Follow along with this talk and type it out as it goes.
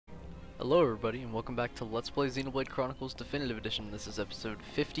Hello everybody and welcome back to Let's Play Xenoblade Chronicles Definitive Edition. This is episode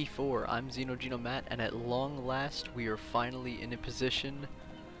 54. I'm XenoGeno Matt, and at long last we are finally in a position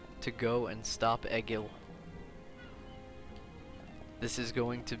to go and stop Egil. This is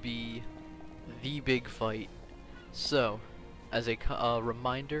going to be the big fight. So, as a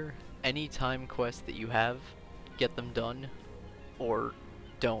reminder, any time quests that you have, get them done, or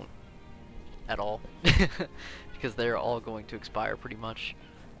don't at all, because they're all going to expire pretty much.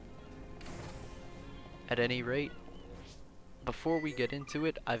 At any rate, before we get into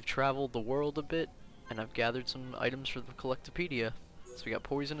it, I've traveled the world a bit, and I've gathered some items for the Collectopedia. So we got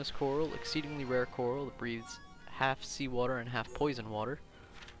Poisonous Coral, exceedingly rare coral that breathes half seawater and half poison water.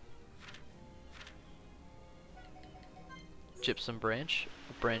 Gypsum Branch,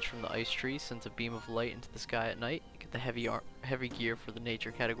 a branch from the ice tree sends a beam of light into the sky at night. You get the heavy gear for the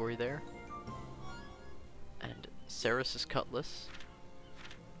nature category there. And Ceres's Cutlass.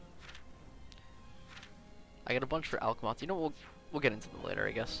 I got a bunch for Alchemath. You know, we'll get into them later,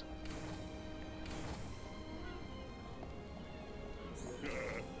 I guess.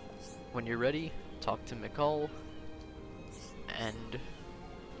 When you're ready, talk to Mikal, and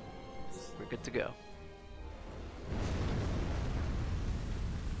we're good to go.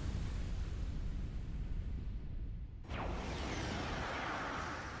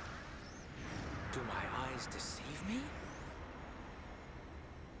 Do my eyes deceive me?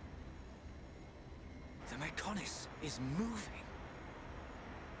 The Mechonis is moving.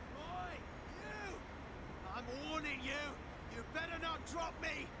 Oi, you! I'm warning you! You better not drop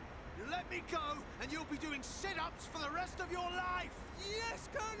me! You let me go, and you'll be doing sit-ups for the rest of your life! Yes,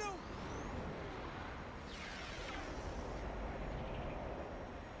 Colonel!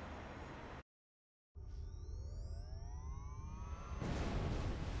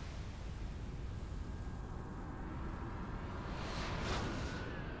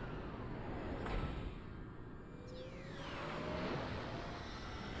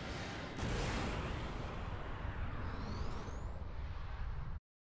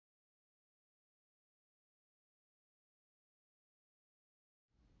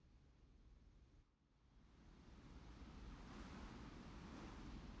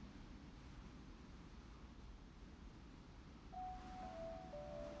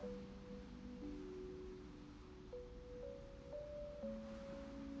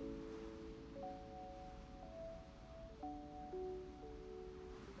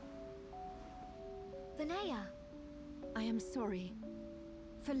 Linnea! I am sorry.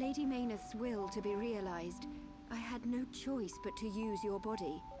 For Lady Meyneth's will to be realized, I had no choice but to use your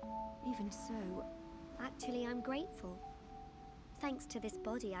body. Even so... Actually, I'm grateful. Thanks to this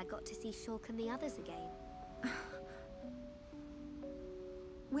body, I got to see Shulk and the others again.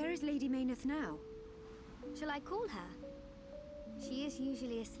 Where is Lady Meyneth now? Shall I call her? She is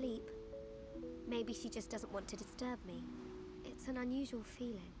usually asleep. Maybe she just doesn't want to disturb me. It's an unusual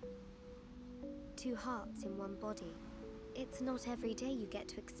feeling. Two hearts in one body. It's not every day you get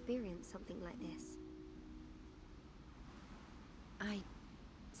to experience something like this. I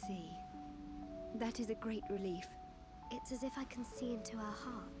see. That is a great relief. It's as if I can see into our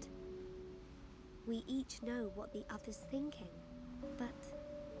heart. We each know what the other's thinking, but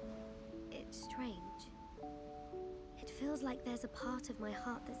it's strange. It feels like there's a part of my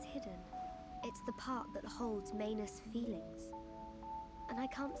heart that's hidden. It's the part that holds Meyneth's feelings, and I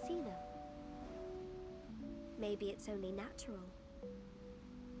can't see them. Maybe it's only natural.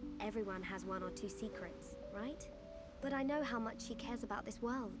 Everyone has one or two secrets, right? But I know how much she cares about this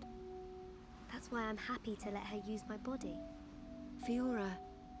world. That's why I'm happy to let her use my body. Fiora,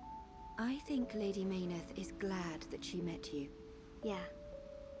 I think Lady Meyneth is glad that she met you. Yeah,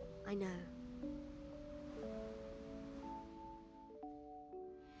 I know.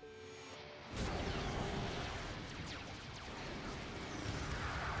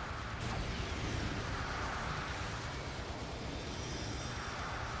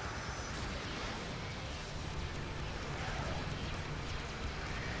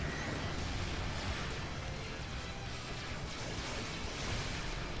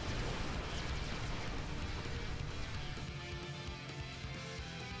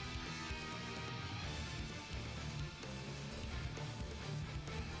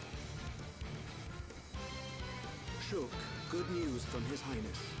 Shulk, good news from His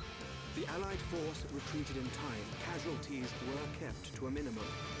Highness. The Allied force retreated in time. Casualties were kept to a minimum.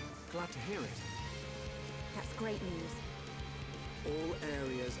 Glad to hear it. That's great news. All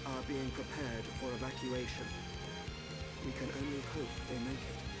areas are being prepared for evacuation. We can only hope they make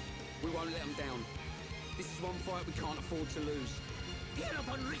it. We won't let them down. This is one fight we can't afford to lose. Here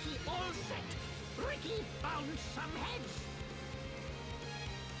upon Ricky, all set. Ricky found some heads.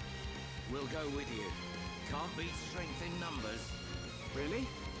 We'll go with you. Can't beat strength in numbers. Really?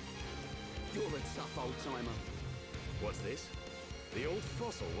 You're a tough old-timer. What's this? The old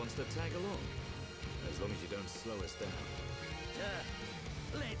fossil wants to tag along. As long as you don't slow us down.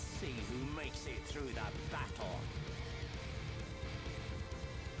 Let's see who makes it through the battle.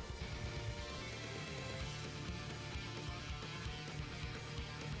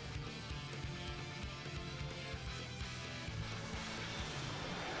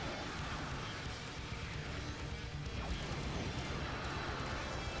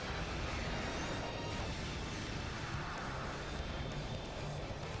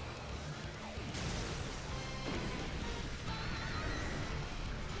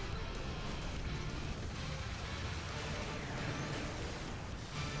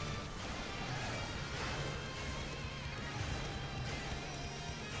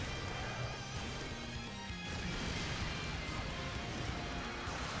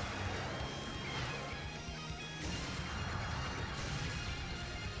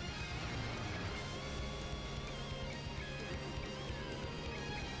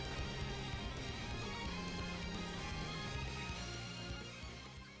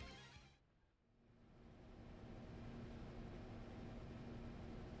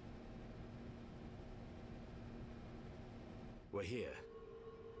 We're here.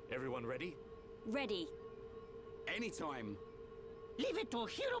 Everyone ready? Ready. Anytime. Leave it to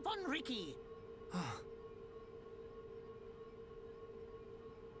Hirobon Ricky.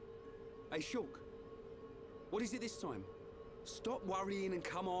 Hey, Shulk. What is it this time? Stop worrying and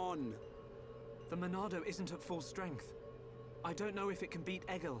come on. The Monado isn't at full strength. I don't know if it can beat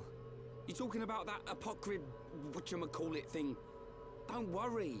Egil. You talking about that apocryph, whatchamacallit thing? Don't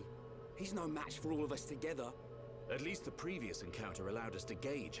worry. He's no match for all of us together. At least the previous encounter allowed us to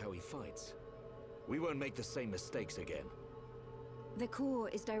gauge how he fights. We won't make the same mistakes again. The core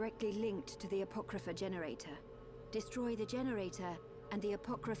is directly linked to the Apocrypha generator. Destroy the generator, and the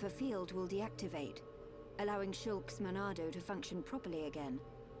Apocrypha field will deactivate, allowing Shulk's Monado to function properly again.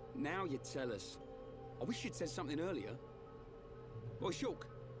 Now you tell us. I wish you'd said something earlier. Oi, Shulk,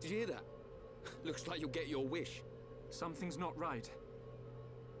 did you hear that? Looks like you'll get your wish. Something's not right.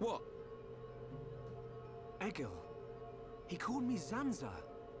 What? Egil. He called me Zanza.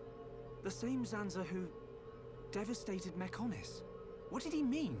 The same Zanza who devastated Mechonis. What did he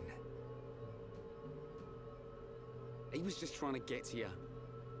mean? He was just trying to get to you.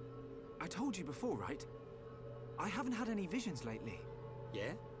 I told you before, right? I haven't had any visions lately.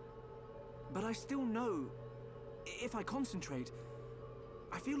 Yeah? But I still know, if I concentrate,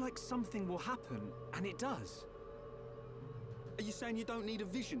 I feel like something will happen, and it does. Are you saying you don't need a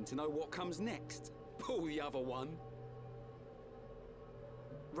vision to know what comes next? Pull the other one.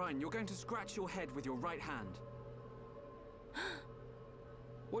 Ryan, you're going to scratch your head with your right hand.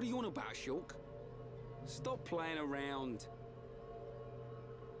 What are you on about, Shulk? Stop playing around.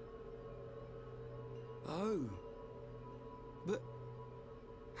 Oh. But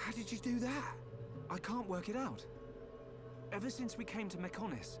how did you do that? I can't work it out. Ever since we came to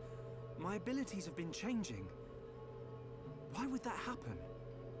Mechonis, my abilities have been changing. Why would that happen?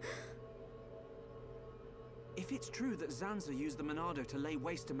 If it's true that Zanza used the Monado to lay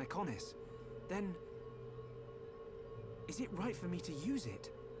waste to Mechonis, then is it right for me to use it?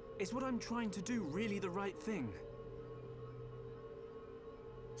 Is what I'm trying to do really the right thing?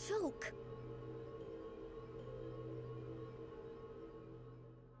 Shulk!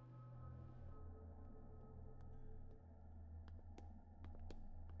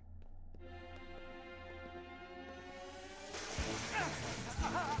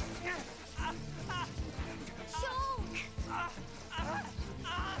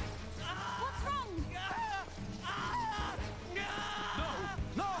 What's wrong?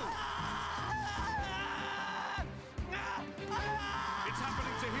 It's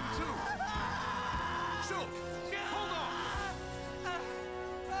happening to him too! Shulk! Hold on!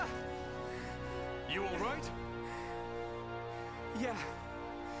 You alright? Yeah.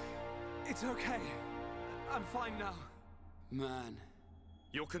 It's okay. I'm fine now. Man.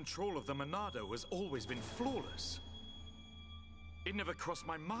 Your control of the Monado has always been flawless. It never crossed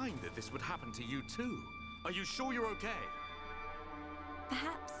my mind that this would happen to you too. Are you sure you're okay?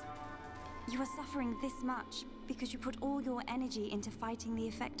 Perhaps you are suffering this much because you put all your energy into fighting the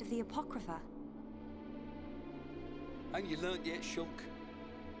effect of the Apocrypha. Ain't you learnt yet, Shulk?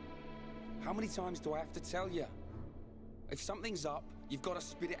 How many times do I have to tell you? If something's up, you've got to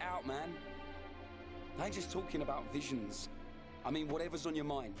spit it out, man. I ain't just talking about visions. I mean, whatever's on your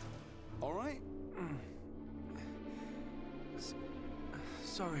mind. All right?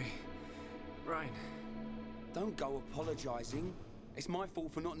 Sorry, Ryan. Don't go apologizing. It's my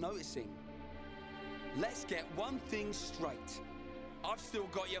fault for not noticing. Let's get one thing straight. I've still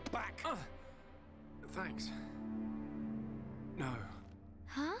got your back. Thanks. No.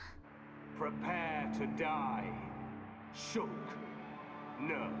 Huh? Prepare to die. Shulk.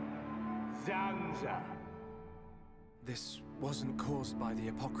 No. Zanza. This wasn't caused by the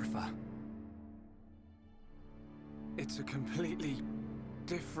Apocrypha. It's a completely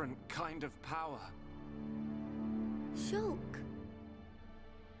different kind of power. Shulk.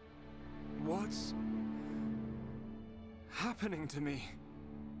 What's happening to me?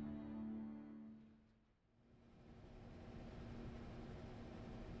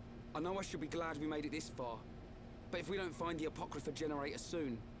 I know I should be glad we made it this far, but if we don't find the Apocrypha generator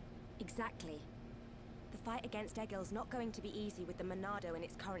soon... Exactly. The fight against Egil's not going to be easy with the Monado in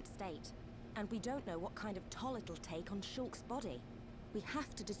its current state. And we don't know what kind of toll it'll take on Shulk's body. We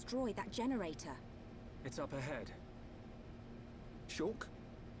have to destroy that generator. It's up ahead. Shulk?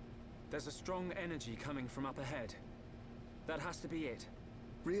 There's a strong energy coming from up ahead. That has to be it.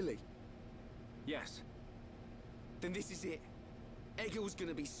 Really? Yes. Then this is it. Egil's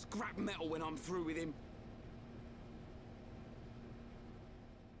gonna be scrap metal when I'm through with him.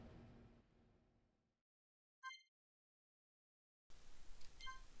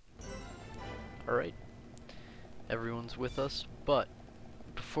 Alright. Everyone's with us, but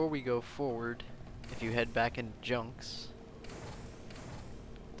before we go forward, if you head back into Junks,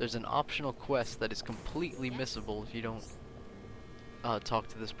 there's an optional quest that is completely missable if you don't talk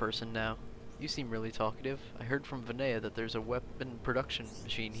to this person now. You seem really talkative. I heard from Vinaya that there's a weapon production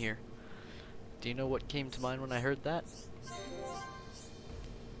machine here. Do you know what came to mind when I heard that?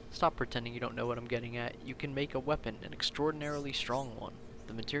 Stop pretending you don't know what I'm getting at. You can make a weapon, an extraordinarily strong one.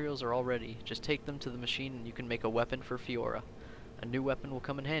 The materials are all ready. Just take them to the machine and you can make a weapon for Fiora. A new weapon will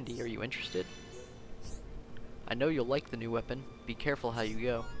come in handy. Are you interested? I know you'll like the new weapon. Be careful how you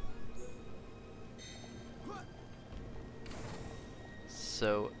go.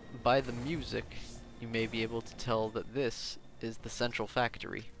 So, by the music, you may be able to tell that this is the central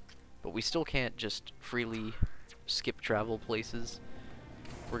factory. But we still can't just freely skip travel places.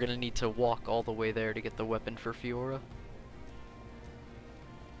 We're gonna need to walk all the way there to get the weapon for Fiora.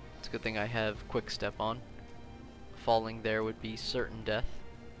 It's a good thing I have quick step on. Falling there would be certain death.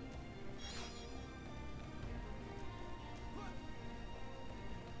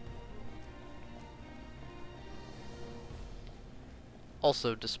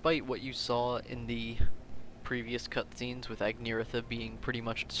 Also, despite what you saw in the previous cutscenes with Agniratha being pretty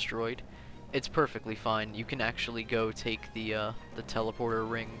much destroyed, it's perfectly fine. You can actually go take the teleporter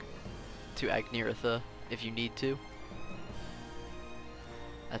ring to Agniratha if you need to.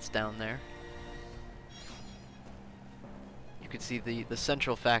 That's down there. You can see the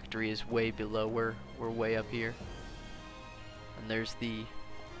central factory is way below. We're way up here. And there's the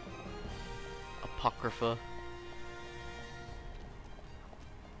Apocrypha.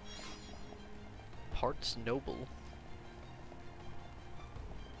 Parts Noble.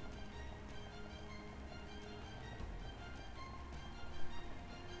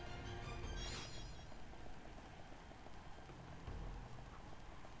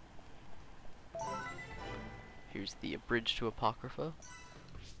 Here's the Bridge to Apocrypha.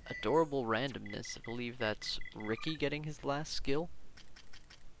 Adorable randomness. I believe that's Ricky getting his last skill.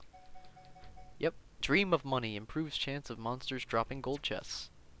 Yep. Dream of money. Improves chance of monsters dropping gold chests.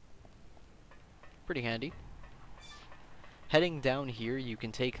 Pretty handy. Heading down here, you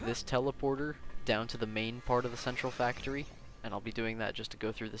can take this teleporter down to the main part of the central factory, and I'll be doing that just to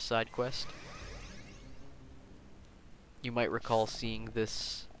go through this side quest. You might recall seeing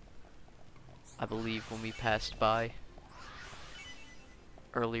this, I believe, when we passed by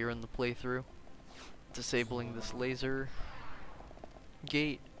earlier in the playthrough. Disabling this laser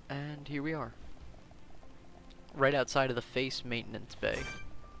gate, and here we are. Right outside of the face maintenance bay.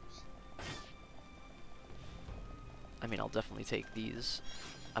 I mean, I'll definitely take these.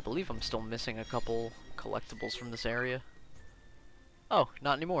 I believe I'm still missing a couple collectibles from this area. Oh,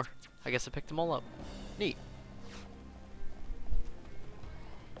 not anymore. I guess I picked them all up. Neat.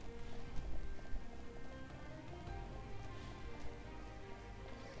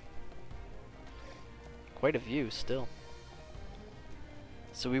 Quite a view still.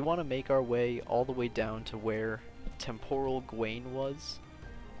 So we want to make our way all the way down to where Temporal Gwaine was.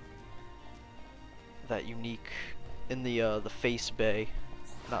 That unique in the face bay,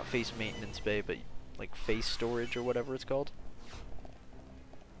 not face maintenance bay, but like face storage or whatever it's called.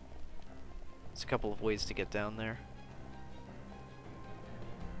 There's a couple of ways to get down there.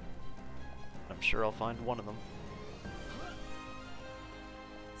 I'm sure I'll find one of them.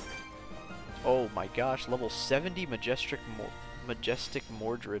 Oh my gosh, level 70 Majestic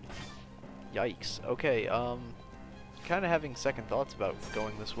Mordred. Yikes. Okay, kind of having second thoughts about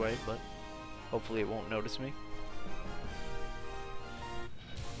going this way, but hopefully it won't notice me.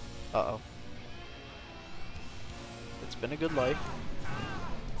 Uh-oh. It's been a good life.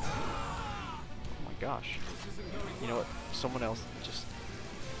 Oh my gosh. You know what? Someone else just...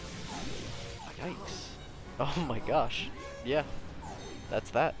 Yikes. Oh my gosh. Yeah. That's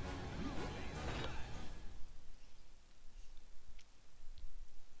that.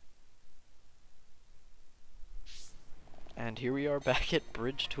 And here we are back at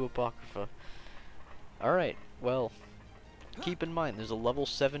Bridge to Apocrypha. Alright, well, keep in mind there's a level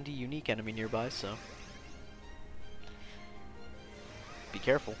 70 unique enemy nearby, so be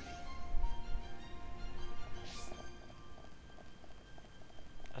careful.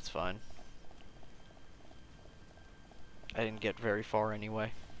 That's fine. I didn't get very far anyway.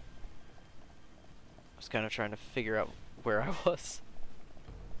 I was kind of trying to figure out where I was.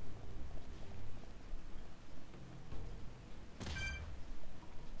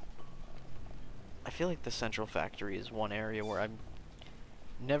 I feel like the central factory is one area where I'm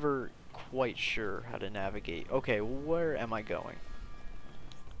never quite sure how to navigate. Okay, where am I going?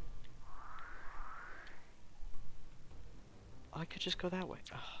 I could just go that way.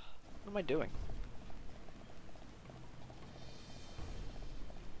 Ugh, what am I doing?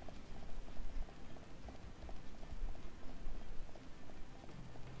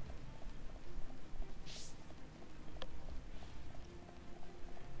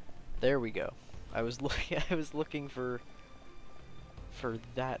 There we go. I was looking for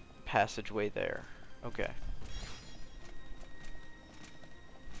that passageway there. Okay.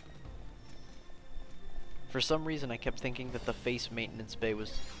 For some reason I kept thinking that the face maintenance bay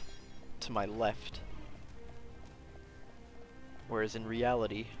was to my left, whereas in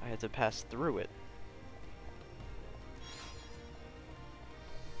reality I had to pass through it.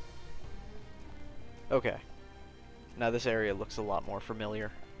 Okay. Now this area looks a lot more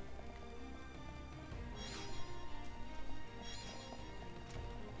familiar.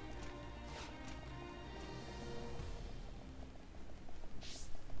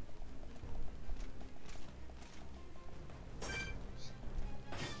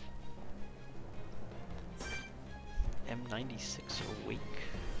 M96 awake.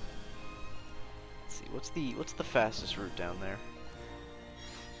 Let's see, what's the fastest route down there?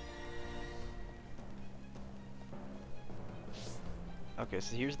 Okay,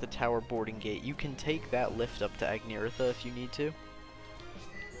 so here's the tower boarding gate. You can take that lift up to Agneritha if you need to.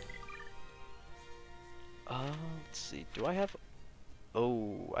 Let's see, do I have...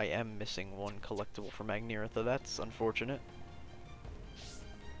 Oh, I am missing one collectible from Agneritha. That's unfortunate.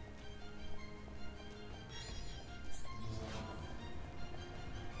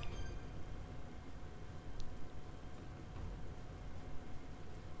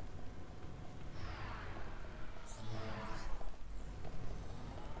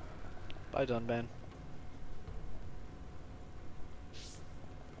 Bye, Dunban.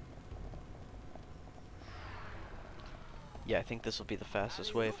 Yeah, I think this will be the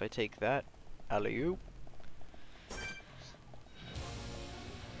fastest way if I take that. Alley-oop.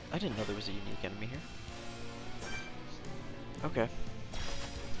 I didn't know there was a unique enemy here. Okay.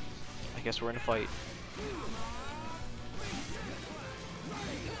 I guess we're in a fight.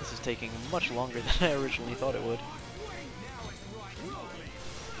 This is taking much longer than I originally thought it would.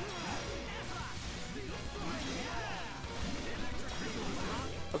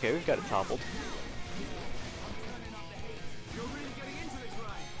 Okay, we've got it toppled.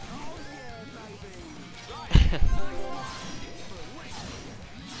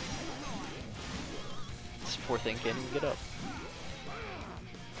 This poor thing can't even get up.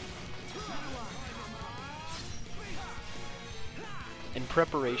 In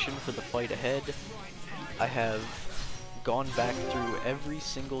preparation for the fight ahead, I have gone back through every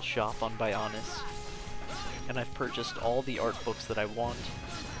single shop on Bionis, and I've purchased all the art books that I want.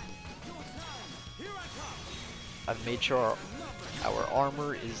 I've made sure our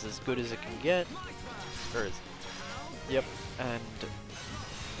armor is as good as it can get. Or is... Yep, and...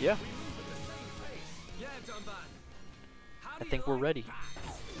 yeah. I think we're ready.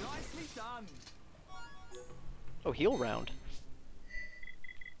 Oh, heal round.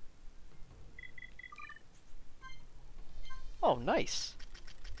 Oh, nice.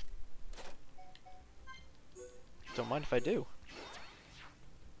 Don't mind if I do.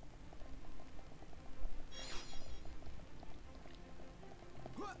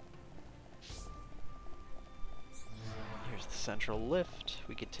 Here's the central lift.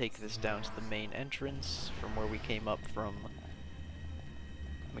 We could take this down to the main entrance from where we came up from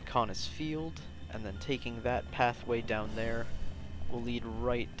Mechonis Field, and then taking that pathway down there will lead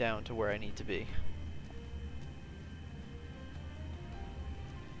right down to where I need to be.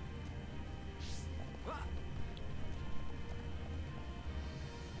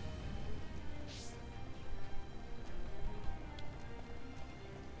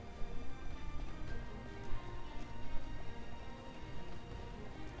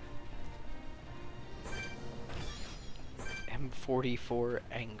 M44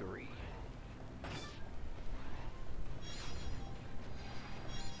 Angry.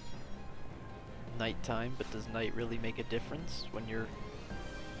 Nighttime, but does night really make a difference when you're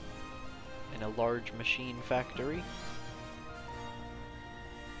in a large machine factory?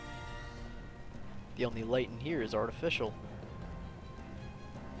 The only light in here is artificial.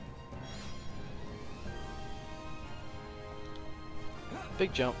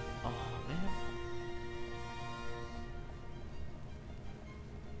 Big jump. Oh man.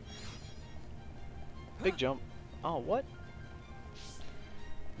 Big jump. Oh, what?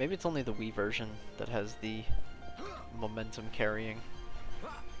 Maybe it's only the Wii version that has the momentum carrying.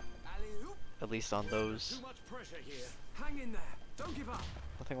 At least on those. Too much pressure here. Hang in there. Don't give up.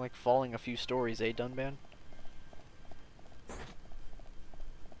 Nothing like falling a few stories, eh, Dunban?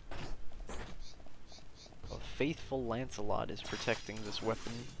 A faithful Lancelot is protecting this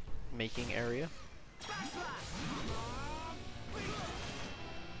weapon making area.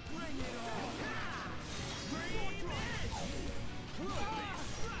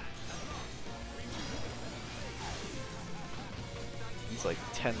 He's like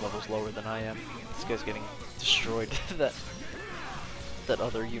 10 levels lower than I am. This guy's getting destroyed. that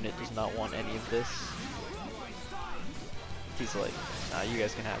other unit does not want any of this. He's like, nah, you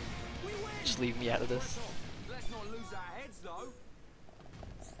guys can have it. Just leave me out of this.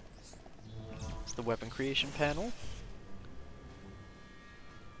 It's the weapon creation panel.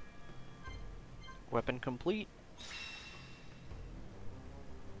 Weapon complete.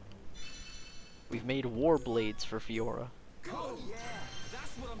 We've made war blades for Fiora. Oh, yeah,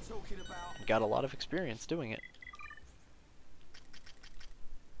 that's what I'm talking about. And got a lot of experience doing it.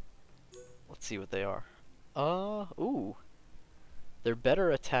 Let's see what they are. Ooh. They're better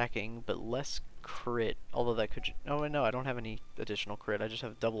attacking, but less crit. Although that could... Oh, no, I don't have any additional crit. I just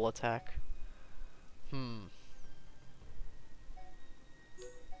have double attack.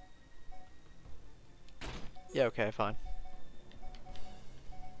 Yeah, okay, fine.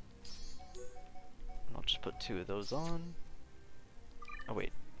 I'll just put 2 of those on. Oh,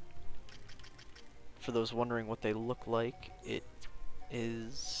 wait. For those wondering what they look like, it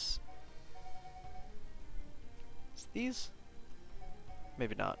is... Is these?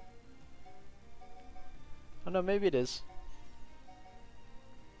 Maybe not. Oh no, maybe it is.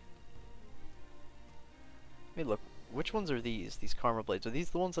 Let me look. Which ones are these? These Karma Blades. Are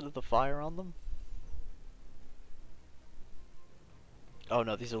these the ones that have the fire on them? Oh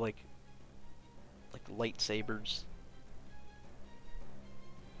no, these are like lightsabers.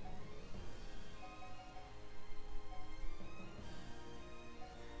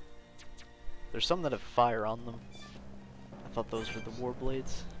 There's some that have fire on them. I thought those were the war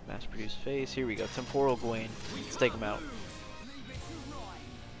blades. Mass-produced face. Here we go. Temporal Gwaine. Let's take him out.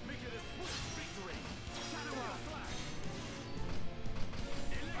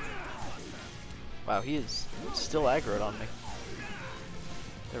 Wow, he is still aggroed on me.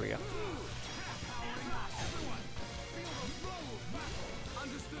 There we go.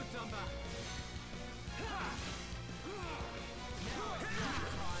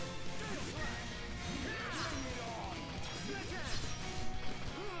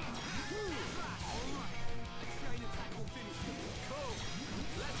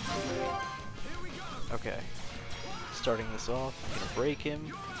 Okay, starting this off, I'm gonna break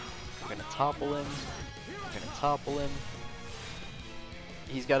him, I'm gonna topple him, I'm gonna topple him.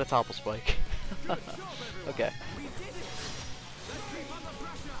 He's got a topple spike. Okay.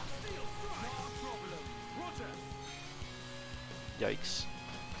 Yikes.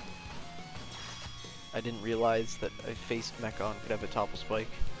 I didn't realize that a faced Mechon could have a topple spike.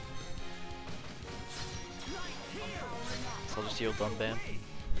 So I'll just heal Dunban.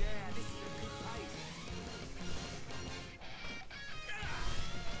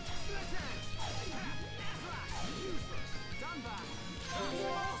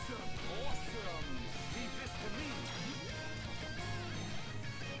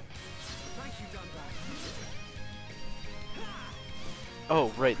 Oh,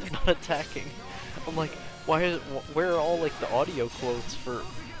 right, they're not attacking. I'm like, where are all like the audio quotes for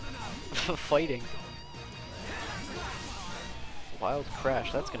fighting? Wild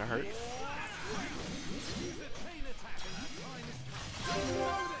Crash, that's gonna hurt.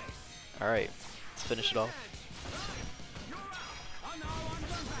 Alright, let's finish it off.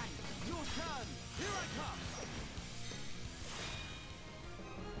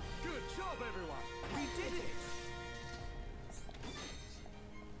 everyone! We did it!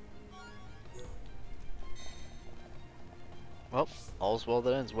 Well, all's well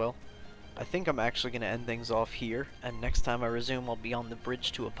that ends well. I think I'm actually going to end things off here, and next time I resume I'll be on the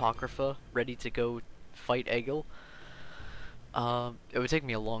bridge to Apocrypha, ready to go fight Egil. It would take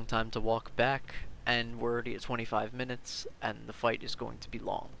me a long time to walk back, and we're already at 25 minutes, and the fight is going to be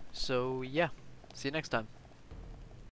long. So yeah, see you next time.